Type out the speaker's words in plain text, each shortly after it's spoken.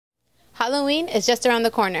Halloween is just around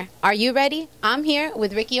the corner. Are you ready? I'm here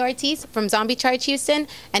with Ricky Ortiz from Zombie Charge Houston,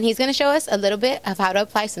 and he's going to show us a little bit of how to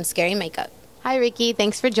apply some scary makeup. Hi, Ricky.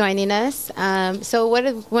 Thanks for joining us. So what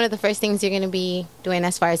are one of the first things you're going to be doing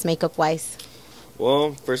as far as makeup-wise?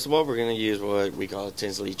 Well, first of all, we're going to use what we call a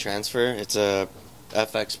Tinsley Transfer. It's a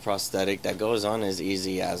FX prosthetic that goes on as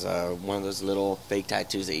easy as one of those little fake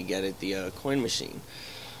tattoos that you get at the coin machine.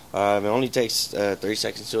 It only takes 30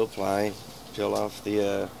 seconds to apply. Peel off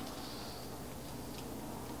the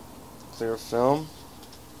clear film.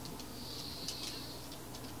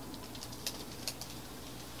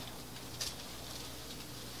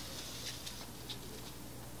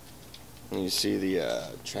 And you see the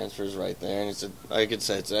transfers right there, and it's like I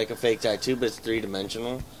said, it's like a fake tattoo, but it's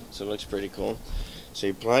three-dimensional, so it looks pretty cool. So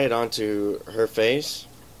you apply it onto her face.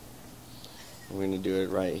 We're going to do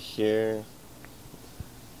it right here.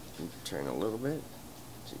 Turn a little bit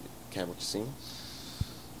so the camera can see.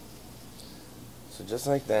 So just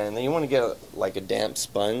like that, and then you want to get like a damp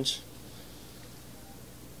sponge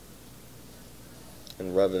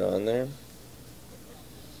and rub it on there.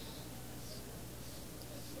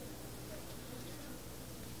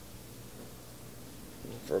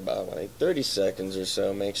 For about like 30 seconds or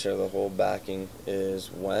so. Make sure the whole backing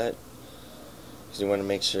is wet, because you want to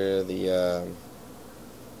make sure the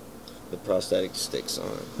prosthetic sticks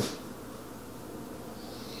on.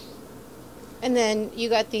 And then you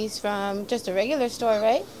got these from just a regular store,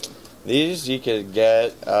 right? These you could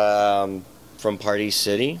get from Party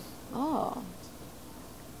City. Oh.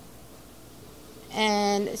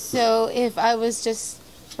 And so if I was just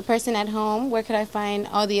a person at home, where could I find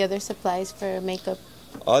all the other supplies for makeup?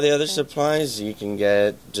 All the other supplies you can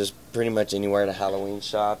get just pretty much anywhere at a Halloween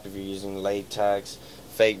shop. If you're using latex,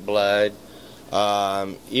 fake blood,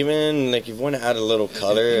 even like if you want to add a little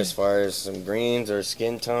color as far as some greens or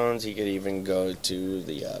skin tones, you could even go to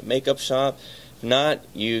the makeup shop. If not,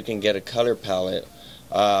 you can get a color palette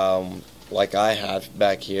like I have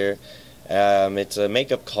back here. It's a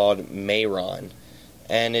makeup called Mayron,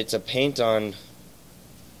 and it's a brush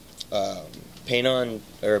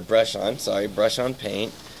on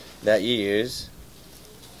paint that you use,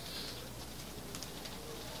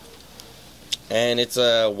 and it's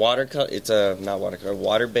a water-based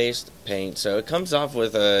paint. So it comes off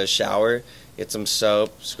with a shower. Get some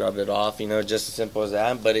soap, scrub it off, just as simple as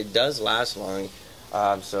that. But it does last long,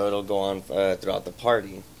 so it'll go on throughout the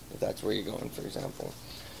party if that's where you're going, for example.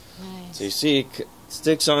 Nice. So you see it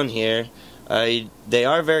sticks on here. They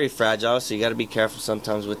are very fragile, so you got to be careful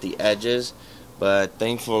sometimes with the edges. But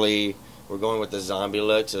thankfully, we're going with the zombie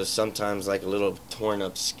look, so sometimes like a little torn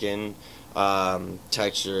up skin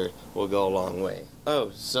texture will go a long way.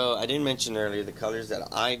 Oh, so I didn't mention earlier the colors that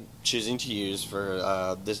I'm choosing to use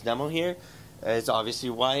for this demo here. It's obviously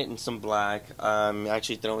white and some black. I'm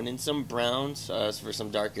actually throwing in some browns for some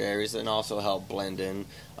darker areas, and also help blend in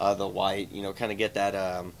the white, kind of get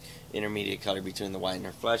that intermediate color between the white and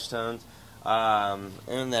her flesh tones.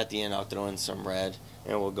 And at the end I'll throw in some red,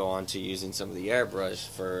 and we'll go on to using some of the airbrush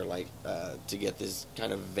for to get this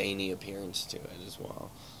kind of veiny appearance to it as well.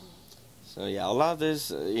 So yeah, a lot of this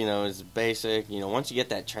is basic. Once you get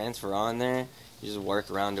that transfer on there, you just work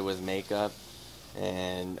around it with makeup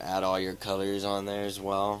and add all your colors on there as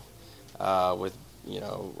well, with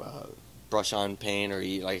brush on paint, or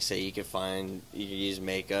like I say, you can use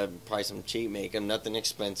makeup, probably some cheap makeup, nothing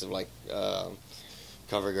expensive like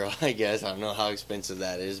CoverGirl, I guess. I don't know how expensive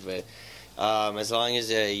that is, but as long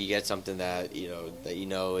as you get something that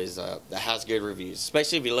is that has good reviews,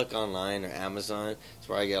 especially if you look online or Amazon. That's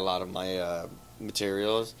where I get a lot of my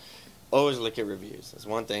materials. Always look at reviews. That's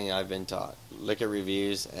one thing I've been taught. Look at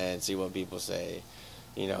reviews and see what people say,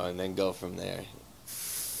 and then go from there.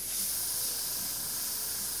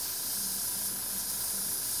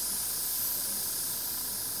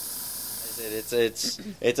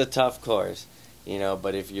 It's a tough course.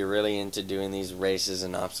 But if you're really into doing these races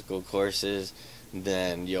and obstacle courses,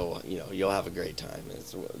 then you'll have a great time.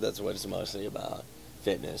 That's what it's mostly about.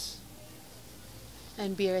 Fitness.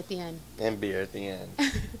 And beer at the end. And beer at the end.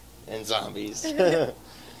 And zombies.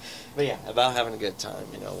 But yeah, about having a good time,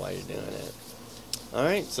 while you're doing it.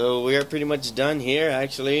 Alright, so we are pretty much done here,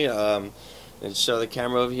 actually. Let's show the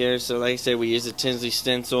camera over here. So like I said, we used a Tinsley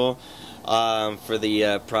stencil for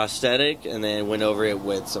the prosthetic, and then went over it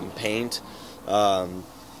with some paint.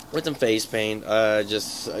 With some face paint.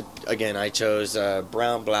 Again, I chose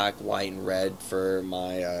brown, black, white, and red for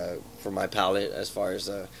my palette as far as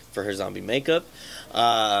for her zombie makeup.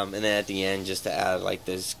 And then at the end, just to add like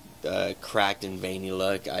this cracked and veiny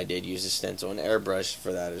look, I did use a stencil and airbrush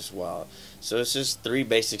for that as well. So it's just 3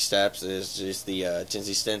 basic steps. It's just the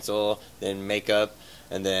Tinsley stencil, then makeup,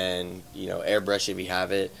 and then, you know, airbrush if you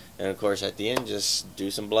have it. And of course, at the end, just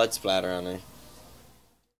do some blood splatter on there.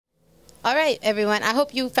 All right, everyone. I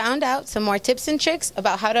hope you found out some more tips and tricks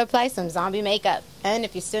about how to apply some zombie makeup. And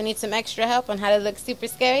if you still need some extra help on how to look super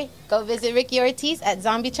scary, go visit Ricky Ortiz at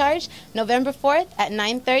Zombie Charge November 4th at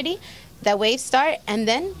 9:30. That waves start, and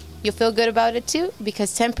then you'll feel good about it too,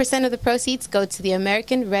 because 10% of the proceeds go to the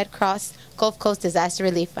American Red Cross Gulf Coast Disaster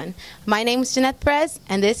Relief Fund. My name is Jeanette Perez,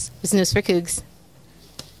 and this was News for Cougs.